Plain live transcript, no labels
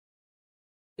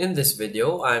In this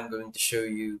video, I'm going to show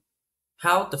you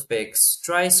how to fix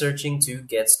try searching to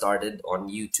get started on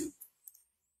YouTube.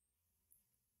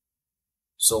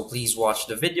 So please watch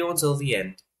the video until the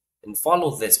end and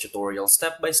follow this tutorial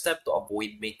step by step to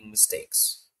avoid making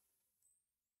mistakes.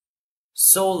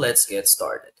 So let's get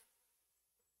started.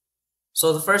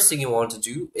 So the first thing you want to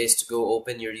do is to go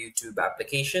open your YouTube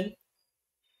application.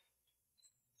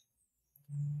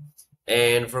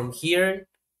 And from here,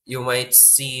 you might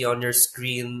see on your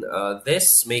screen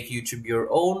this make YouTube your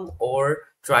own or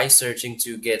try searching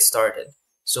to get started.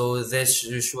 So this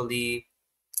usually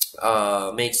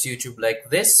makes YouTube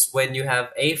like this when you have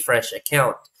a fresh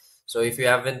account. So if you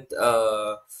haven't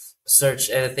searched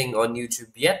anything on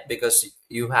YouTube yet because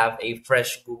you have a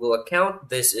fresh Google account,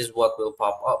 this is what will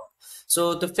pop up.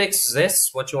 So to fix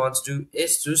this, what you want to do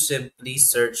is to simply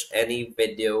search any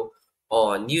video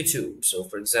on YouTube. So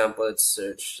for example, let's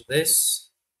search this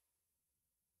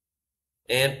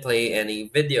and play any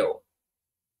video.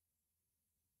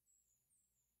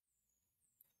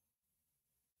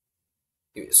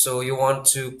 So you want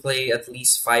to play at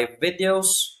least 5 videos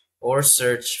or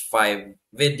search 5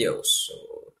 videos. So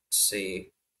let's say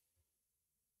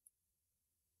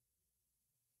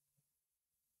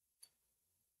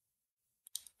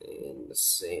and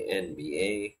let's say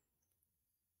NBA.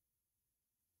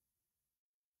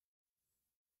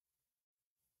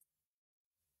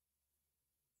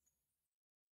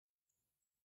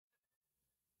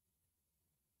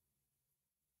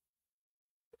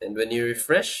 And when you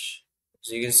refresh,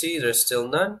 as you can see, there's still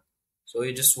none. So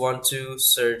you just want to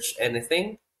search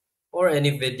anything or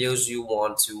any videos you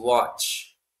want to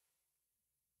watch.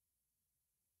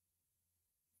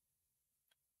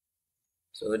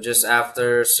 So just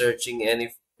after searching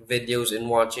any videos and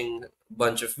watching a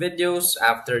bunch of videos,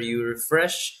 after you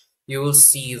refresh, you will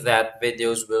see that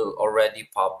videos will already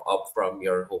pop up from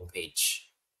your homepage.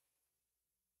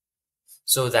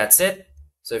 So that's it.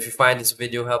 So if you find this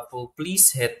video helpful,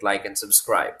 please hit like and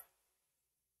subscribe.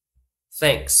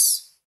 Thanks.